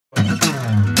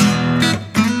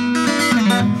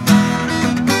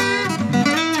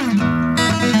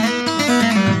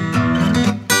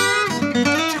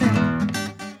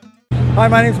Hi,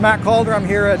 my name is Matt Calder. I'm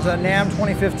here at NAMM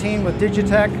 2015 with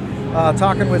Digitech,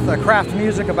 talking with Kraft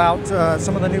Music about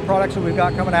some of the new products that we've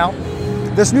got coming out.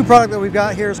 This new product that we've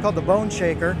got here is called the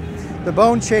Boneshaker. The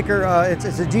Boneshaker,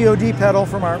 it's a DOD pedal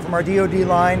from our DOD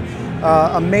line.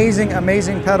 Amazing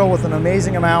pedal with an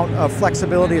amazing amount of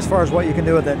flexibility as far as what you can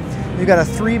do with it. You've got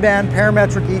a 3-band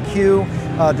parametric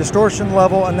EQ, distortion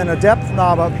level, and then a depth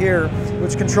knob up here,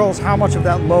 which controls how much of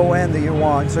that low end that you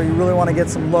want. So you really want to get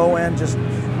some low end, just,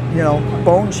 you know,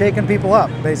 bone shaking people up,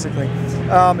 basically.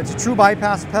 It's a true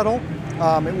bypass pedal.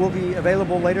 It will be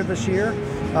available later this year.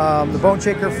 The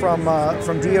Boneshaker from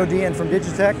DOD and from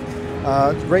Digitech.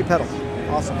 Great pedal.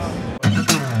 Awesome.